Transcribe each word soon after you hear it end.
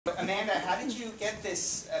Amanda, how did you get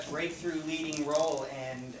this breakthrough leading role?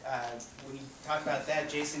 And when you talk about that,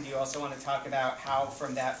 Jason, do you also want to talk about how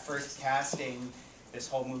from that first casting, this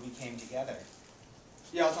whole movie came together?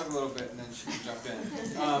 Yeah, I'll talk a little bit and then she can jump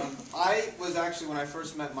in. I was actually, when I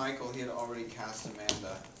first met Michael, he had already cast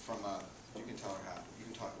Amanda from you can tell her how, you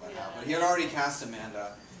can talk about how, but he had already cast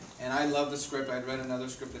Amanda. And I loved the script. I'd read another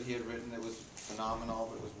script that he had written that was phenomenal,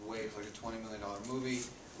 but it was like a $20 million movie,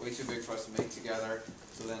 way too big for us to make together.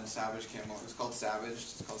 So then Savage came on. It was called Savage.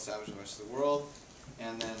 It's called Savage and the Rest of the World.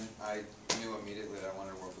 And then I knew immediately that I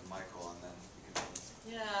wanted to work with Michael, and then we could do this.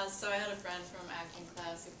 Yeah, so I had a friend from acting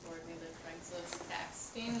class who forwarded me the Craigslist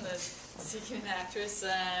casting, the seeking an actress,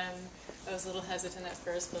 and I was a little hesitant at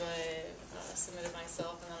first, but I submitted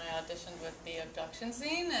myself, and then I auditioned with the abduction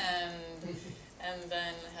scene, and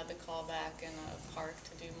then had the call back in a park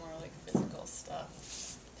to do more like physical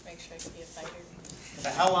stuff to make sure I could be a fighter.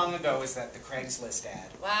 But how long ago was that, the Craigslist ad?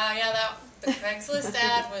 Wow, yeah, the Craigslist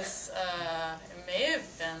ad was, it may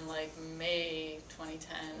have been like May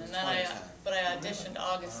 2010, and then I auditioned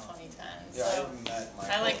August 2010. Yeah, so I met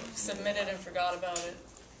Michael. I like submitted and forgot about it.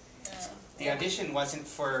 Yeah. The audition wasn't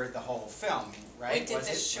for the whole film, right? We did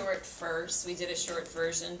the short first. We did a short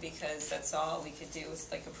version because that's all we could do. It was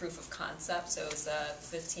like a proof of concept. So it was a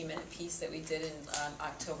 15-minute piece that we did in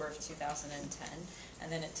October of 2010.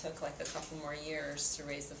 And then it took like a couple more years to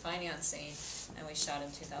raise the financing, and we shot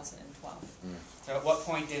in 2012. So at what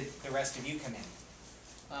point did the rest of you come in?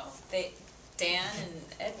 Well, Dan and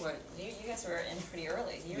Edward, you guys were in pretty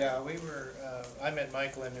early. Yeah, we were. I met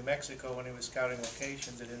Michael in New Mexico when he was scouting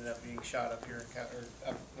locations. It ended up being shot up here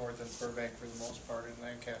up north in Burbank for the most part, in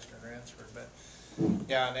Lancaster and Ransford. But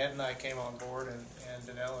yeah, and Ed and I came on board, and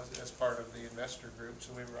Danelle as part of the investor group,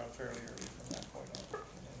 so we were on fairly early from that point on.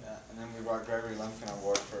 Yeah, and then we brought Gregory Lumpkin on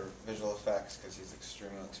board for visual effects because he's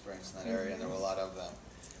extremely experienced in that area, and there were a lot of them.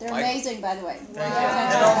 They're amazing, by the way. Thank you.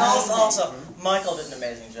 And also, Michael did an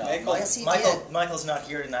amazing job. Yes, he did. Michael's not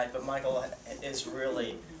here tonight, but Michael is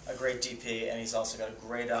really a great DP, and he's also got a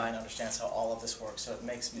great eye and understands how all of this works, so it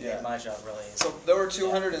makes my job really easy. So there were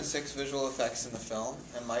 206 visual effects in the film,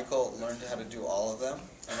 and Michael learned how to do all of them.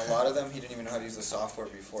 And a lot of them, he didn't even know how to use the software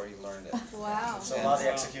before he learned it. Wow. So a lot of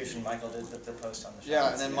the execution Michael did the post on the show.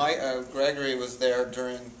 Yeah, and then Gregory was there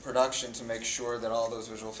during production to make sure that all those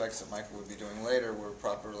visual effects that Michael would be doing later were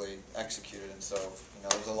properly executed, and so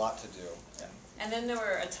there was a lot to do. Yeah. And then there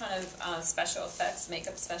were a ton of special effects,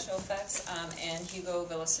 makeup special effects, and Hugo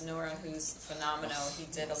Villasenora, who's phenomenal. He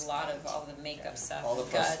did a lot of all the makeup stuff. All the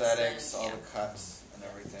prosthetics, all the cuts and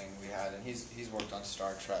everything we had, and he's worked on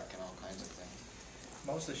Star Trek and all kinds of things.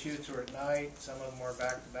 Most of the shoots were at night, some of them were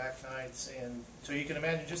back-to-back nights, and so you can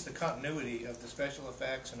imagine just the continuity of the special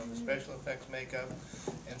effects and of the special effects makeup.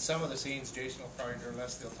 And some of the scenes, Jason will probably, or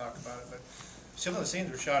Leslie will talk about it, but some of the scenes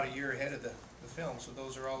were shot a year ahead of the film, so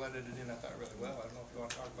those are all edited in, I thought, really well. I don't know if you want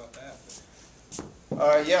to talk about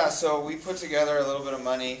that. Yeah, so we put together a little bit of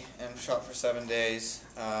money and shot for 7 days,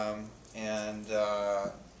 and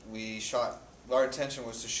we shot, our intention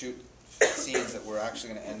was to shoot scenes that were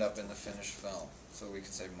actually going to end up in the finished film, so we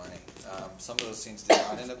could save money. Some of those scenes did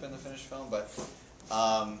not end up in the finished film, but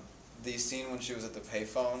the scene when she was at the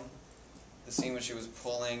payphone, the scene when she was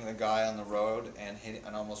pulling the guy on the road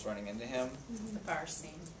and almost running into him. The bar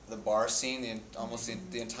scene. The bar scene,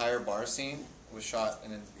 the entire bar scene was shot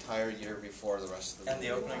an entire year before the rest of the movie.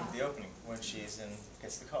 And the opening when she's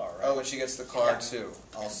gets the car, right? Oh, when she gets the car too.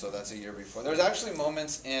 Also, that's a year before. There's actually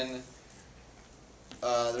moments in.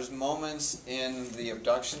 There's moments in the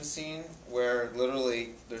abduction scene where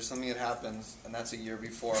literally there's something that happens, and that's a year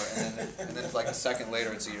before, and then like a second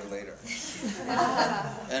later, it's a year later.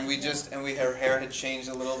 And her hair had changed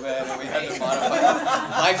a little bit, and we had to modify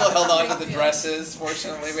it. Michael held on to the dresses.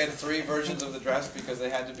 Fortunately, we had 3 versions of the dress because they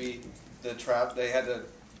had to be they had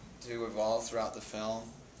to evolve throughout the film.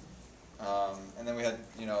 And then we had,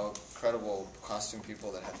 incredible costume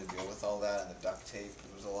people that had to deal with all that, and the duct tape.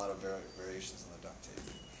 There was a lot of variations in the duct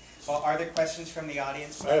tape. Well, are there questions from the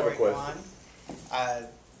audience I have before a we go on?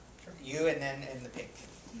 You and then in the pink.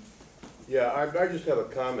 Yeah, I just have a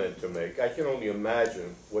comment to make. I can only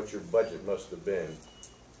imagine what your budget must have been.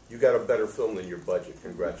 You got a better film than your budget.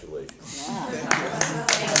 Congratulations.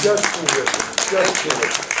 Just terrific. Just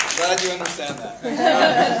terrific. Glad you understand that.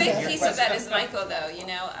 The big piece of that is Michael, though.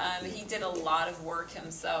 He did a lot of work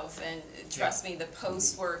himself, and trust me, the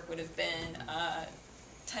post work would have been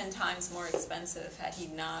 10 times more expensive had he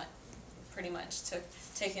not pretty much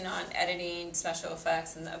taken on editing, special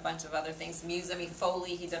effects, and a bunch of other things. Music,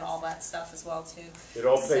 Foley, he did all that stuff as well too. It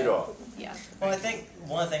all paid off. Yeah. Well, I think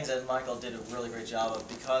one of the things that Michael did a really great job of,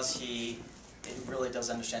 because he he really does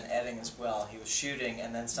understand editing as well. He was shooting,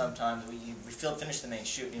 and then sometimes we finished the main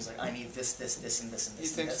shoot, and he's like, I need this, this, this, and this, and this.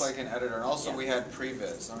 He thinks like an editor. And also Yeah. we had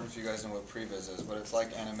previs. I don't know if you guys know what previs is, but it's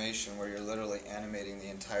like animation where you're literally animating the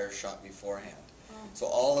entire shot beforehand. So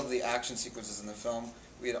all of the action sequences in the film,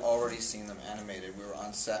 we had already seen them animated. We were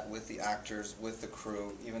on set with the actors, with the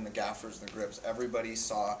crew, even the gaffers and the grips. Everybody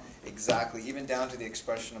saw exactly, even down to the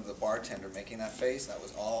expression of the bartender making that face, that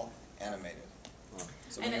was all animated.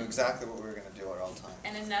 So we knew exactly what we were going to do at all times.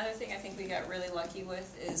 And another thing I think we got really lucky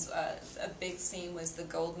with is a big scene was the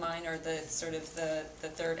gold mine, or the sort of the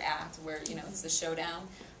third act where, you know, it's the showdown.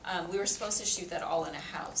 We were supposed to shoot that all in a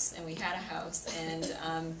house, and we had a house,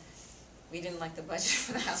 and we didn't like the budget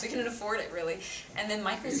for the house. We couldn't afford it, really. And then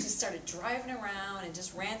Michael just started driving around and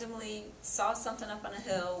just randomly saw something up on a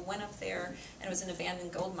hill, went up there, and it was an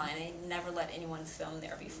abandoned gold mine. And he'd never let anyone film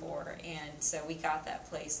there before. And so we got that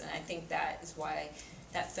place, and I think that is why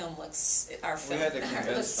that film looks, our film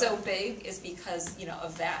looks so big, is because, you know,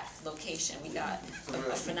 of that location. We got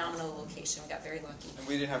a phenomenal location. We got very lucky. And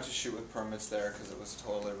we didn't have to shoot with permits there because it was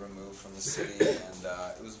totally removed from the city, and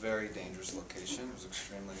it was a very dangerous location. It was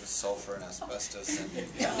extremely, with sulfur and asbestos and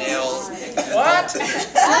nails. What?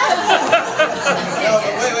 No,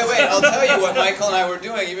 but wait. I'll tell you what Michael and I were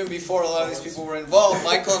doing even before a lot of these people were involved.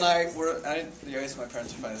 Michael and I were, I guess my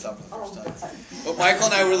parents are finding this out for the first time. But Michael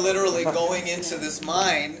and I were literally going into this mine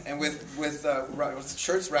and with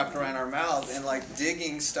shirts wrapped around our mouths and like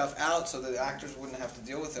digging stuff out so that the actors wouldn't have to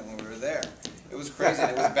deal with it when we were there. It was crazy,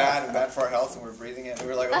 and it was bad for our health, and we were breathing it. And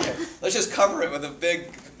we were like, okay, let's just cover it with a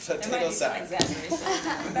big potato sack.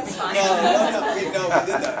 That's fine. No, we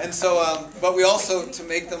did that. And so, but we also, to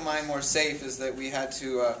make the mine more safe, is that we had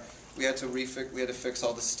to fix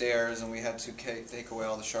all the stairs, and we had to take away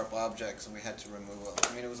all the sharp objects, and we had to remove.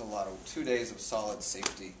 I mean, it was a lot of 2 days of solid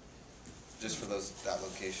safety, just for that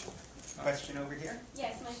location. Question over here?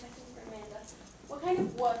 Yes, my question is for Amanda. What kind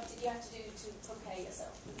of work did you have to do to prepare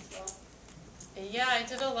yourself for this role? Yeah, I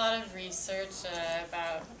did a lot of research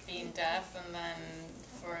about being deaf, and then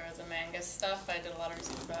for the manga stuff, I did a lot of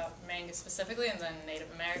research about manga specifically, and then Native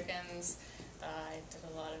Americans. I did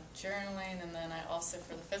a lot of journaling, and then I also,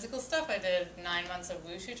 for the physical stuff, I did 9 months of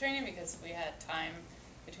wushu training because we had time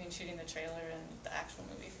between shooting the trailer and the actual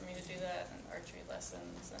movie for me to do that, and archery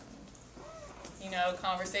lessons, and, you know,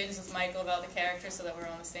 conversations with Michael about the character so that we're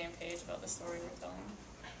on the same page about the story we're telling.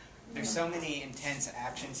 There's so many intense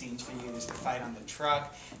action scenes for you. There's the fight on the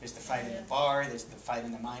truck, there's the fight in the bar, there's the fight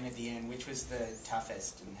in the mine at the end. Which was the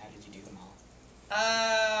toughest, and how did you do them all?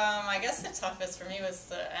 I guess the toughest for me was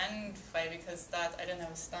the end fight because I didn't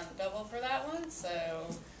have a stunt double for that one, so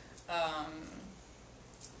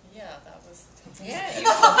yeah, that was the toughest.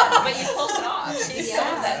 Yeah, but you pulled it off. She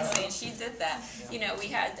sold that scene. She did that. You know, we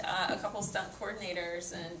had a couple stunt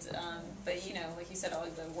coordinators, and but you know, like you said, all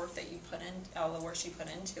the work that you put in, all the work she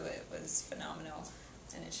put into it was phenomenal,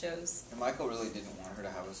 and it shows. And Michael really didn't want her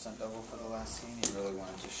to have a stunt double for the last scene. He really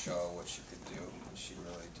wanted to show what she could do, and she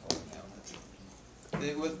really totally nailed it.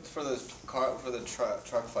 For the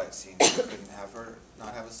truck fight scene, we couldn't have her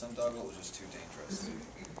not have a stunt double. It was just too dangerous.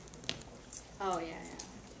 Oh, yeah.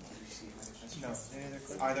 No.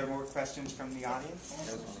 Are there more questions from the audience?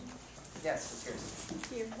 Yes, cheers.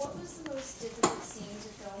 Here, what was the most difficult scene to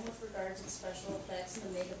film with regard to the special effects and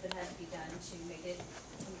the makeup that had to be done to make it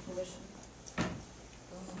come to fruition?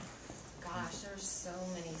 Gosh, there's so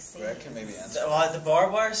many scenes. Greg can maybe answer. The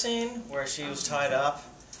barbed wire scene where she was tied up,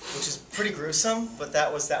 which is pretty gruesome, but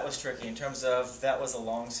that was tricky in terms of that was a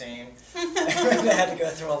long scene. They had to go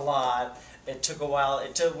through a lot. It took a while.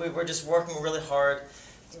 We were just working really hard.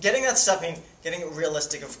 Getting that stuff, getting it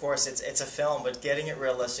realistic, of course, it's a film, but getting it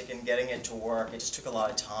realistic and getting it to work, it just took a lot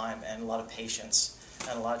of time and a lot of patience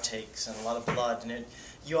and a lot of takes and a lot of blood. And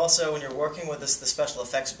you also, when you're working with the special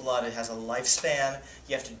effects blood, it has a lifespan.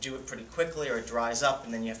 You have to do it pretty quickly or it dries up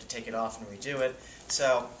and then you have to take it off and redo it.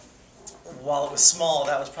 So while it was small,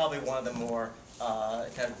 that was probably one of the more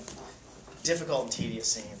kind of difficult and tedious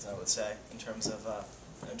scenes, I would say, in terms of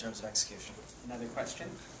execution. Another question?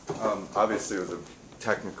 Obviously, it was a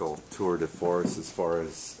technical tour de force as far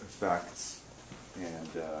as effects and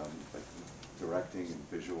like directing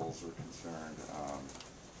and visuals were concerned.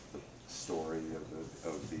 The story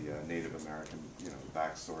of the Native American,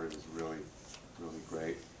 backstory was really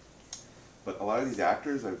great. But a lot of these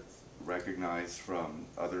actors I've recognized from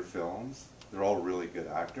other films. They're all really good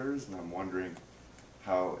actors, and I'm wondering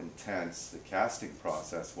how intense the casting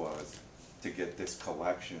process was to get this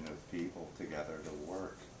collection of people together to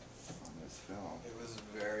work on this film. It was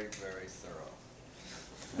very, very thorough.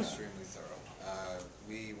 extremely thorough.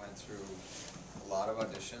 We went through a lot of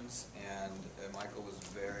auditions, and Michael was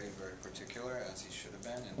very, very particular, as he should have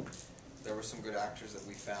been, and there were some good actors that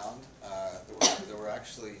we found. There were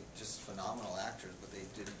actually just phenomenal actors, but they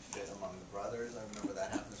didn't fit among the brothers. I remember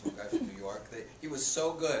that happened to one guy from New York. He was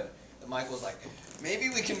so good that Michael was like, maybe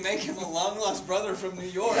we can make him a long-lost brother from New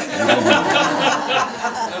York. And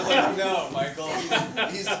I was like, no, Michael.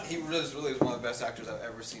 He really was one of the best actors I've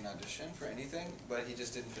ever seen audition for anything, but he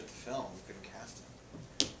just didn't fit the film. We couldn't cast him.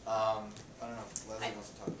 I don't know if Leslie wants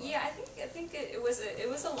to talk about it. Yeah, I think it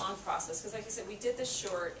was a long process, because like I said, we did the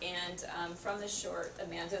short, and from the short,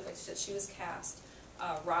 Amanda, like I said, she was cast.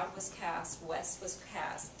 Rod was cast, Wes was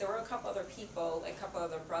cast. There were a couple other people, a couple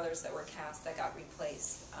other brothers that were cast that got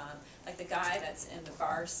replaced. Like the guy that's in the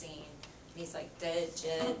bar scene, he's like dead,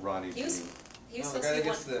 Jed. Ronnie. He was The supposed guy to that be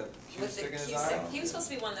one gets the cue with the stick in his cue eye? stick. He was supposed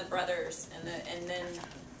to be one of the brothers, and then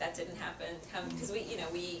that didn't happen. Because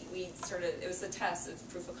we sort of, it was the test, it was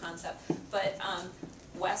proof of concept. But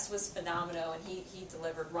Wes was phenomenal, and he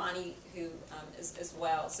delivered. Ronnie, who as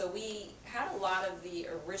well. So we had a lot of the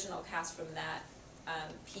original cast from that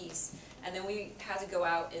piece, and then we had to go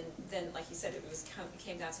out, and then, like you said, it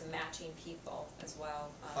came down to matching people as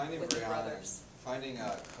well with the brothers. Finding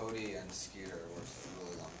Cody and Skeeter was a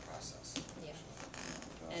really long process. Yeah.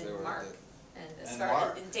 They And were Mark. And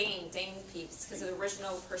Mark. And Dane Peeps, because the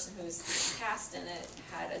original person who was cast in it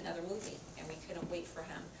had another movie, and we couldn't wait for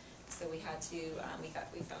him, so we had to.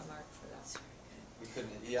 We found Mark for that. We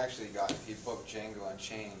couldn't. He booked Django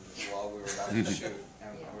Unchained while we were about to shoot,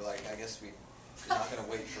 and Yeah. we're like, I guess we're not going to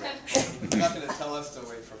wait for it. You're not going to tell us to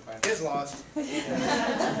wait for it. His loss.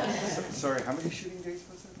 Sorry, how many shooting days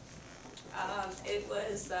was it? It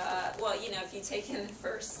was, well, if you take in the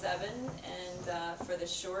first 7, and for the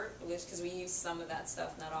short, which, because we used some of that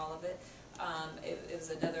stuff, not all of it, it was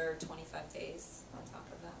another 25 days on top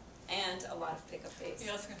of that. And a lot of pickup days.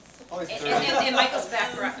 Yeah, I was Only And Michael's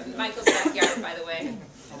backyard, by the way.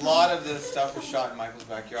 A lot of the stuff was shot in Michael's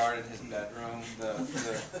backyard, in his bedroom.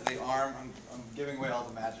 The arm, I'm giving away all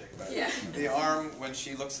the magic, but Yeah. the arm, when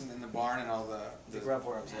she looks in the barn and all The grub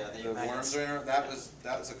worms, yeah, the worms are in her, that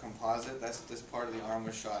was a composite. This part of the arm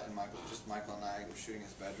was shot in Michael and I were shooting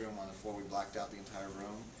his bedroom. On the floor, we blacked out the entire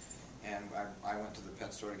room. And I went to the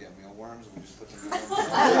pet store to get mealworms, and we just put the mealworms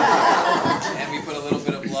and we put a little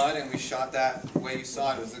bit of blood, and we shot that the way you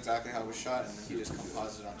saw it. It was exactly how it was shot, and then he just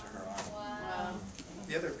composited onto her arm. Wow.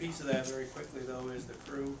 The other piece of that, very quickly though, is the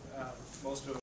crew. Most of